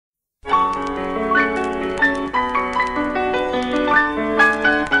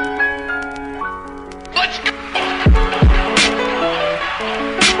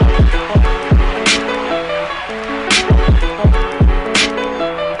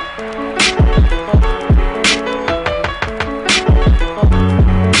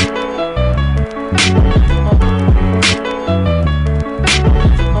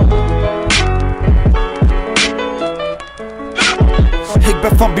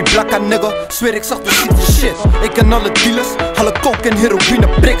Be blakka nigga, zweer ik zag de shit. Ik ken alle dealers, alle coke en heroïne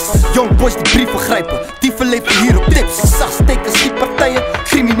bricks. Young boys die brieven grijpen, dieven leven hier op tips. Ik zag stekers, schietpartijen,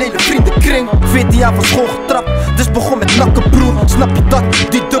 criminele vriendenkring. 14 jaar van school getrapt, dus begon met nakken broer. Snap je dat?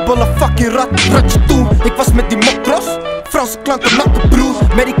 Die dubbele fucking ratje toe. Ik was met die mokros, Franse klanken nakken broer.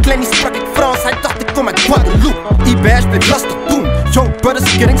 Met die kleine sprak ik Frans, hij dacht ik kom uit Guadeloupe. IBS bleef lastig doen, young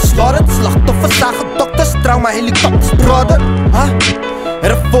brothers getting slaughtered. Slachtoffers zagen dokters, trauma helikopters brother.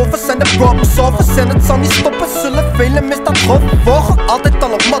 Revolvers zijn de problem solvers en het zal niet stoppen. Zullen vele misdaad volgen, altijd al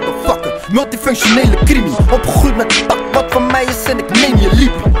een motherfucker. Multifunctionele crimi, opgegroeid met pak wat van mij is en ik neem je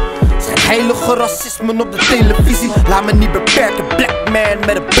liepie. Zijn heilige racisme op de televisie, laat me niet beperken, black man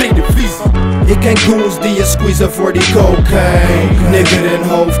met een brede visie. Ik ken goons die je squeezen voor die cocaine. Nigger in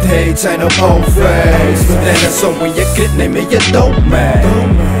hoofd heet zijn op hoofdfeest. Rennen zo in je krit, neem je dope mee.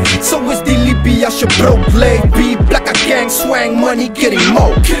 Zo is die liepie als je broke leeft. Be blakka gang, swang, money, getting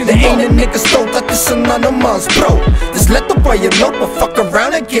mo. De ene nigger stoot, dat is een andermans bro. Dus let op waar je loopt, maar fuck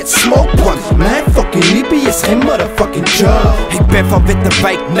around and get smoked. Want mijn fucking liepie is geen motherfucking joke. Ik ben van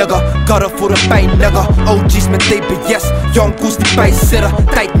Wittewijk nigga, karren voor een pijn nigga. OG's met TBS, young goons die bij zitten.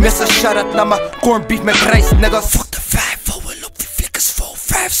 Tijdmessen, shout-out naar mijn corn beef met rijst nigga. Fuck de 5, op die flikkers vol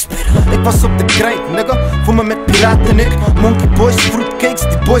 5 spitten. Ik was op de grind nigga, voor me met piraten ik. Monkey boys, fruitcakes,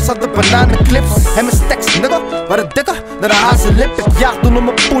 die boys hadden bananenclips. En mijn stacks nigga, waren dikker dan een hazenlip. Ik jaagde om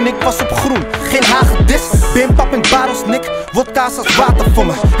mijn poen, ik was op groen, geen hagedis. Beenpap en barrels nik, wodka's als water voor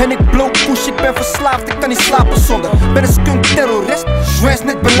me. En ik blow push, ik ben verslaafd, ik kan niet slapen zonder. Ben een skunk terrorist, joints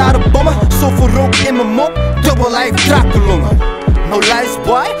net beladen bommen. Zoveel rook in mijn mond, dubbel life drakenlongen. No lies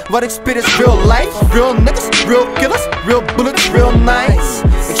boy, wat ik spit is real life. Real niggas, real killers, real bullets, real nice.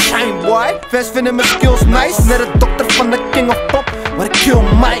 Ik shine boy, fans vinden mijn skills nice. Net een dokter van de king of pop, maar ik kill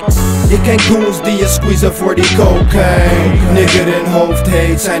mics. Ik ken goons die je squeezen voor die cocaine. Nigger in hoofd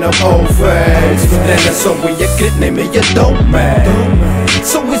heet zijn op hoofdfeest. Rennen zo in je krit, neem je dope mee.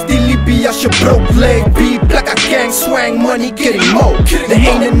 Zo is die liepie als je broke leeft. Be blakka gang, swang, money, getting mo. De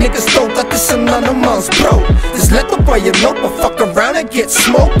ene nigger stoot, dat is een andermans bro. Dus let op waar je loopt, maar fuck around and get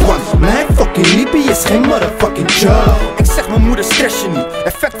smoked. Want mijn fucking liepie is geen motherfucking joke. Ik zeg mijn moeder stress je niet,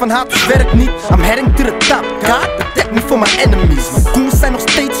 effect van haat werkt niet. I'm heading to the top, God protect me from my enemies. Mijn goons zijn nog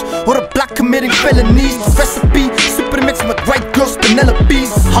steeds, horen black committing felonies. Recipe, supermix met white girls, Penelope's.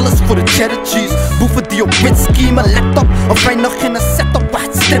 Alles voor de cheddar cheese, boeven die op whisky. Mijn laptop, of wij nog in een setup,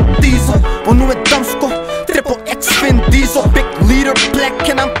 wacht striptease. We noemen het Damsko, triple X Vin Diesel. Big leader, black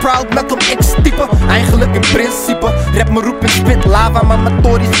and I'm proud, Malcolm X type. Eigenlijk in principe, rap me roep in spit lava. Maar mijn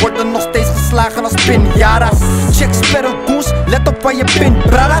tories worden nog steeds geslagen als pinjara's. Check sparrow goons, let op waar je bent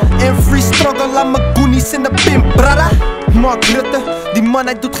brada. En free struggle aan mijn goonies in de pin brada. Mark Rutte, die man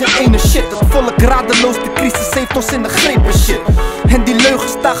hij doet geen ene shit. Het volk radeloos, de crisis heeft ons in de greep en shit. En die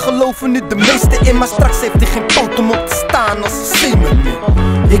leugens, daar geloven nu de meesten in. Maar straks heeft hij geen poot om op te staan als een zeeman meer.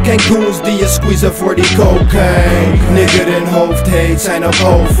 Ik ken goons die je squeezen voor die cocaine. Nigger in hoofd heet zijn op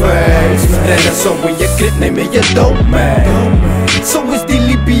hoofdfeest. Rennen zo in je krit, neem je dope mee. Zo is die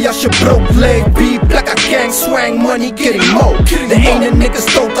liepie als je broke leeft. Be blakka gang, swang, money, getting mo. De ene nigger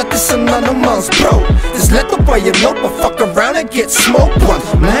stoot, dat is een andermans bro. Dus let op waar je loopt, maar fuck around and get smoked.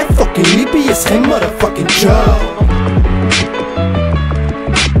 Want mijn fucking liepie is geen motherfucking joke.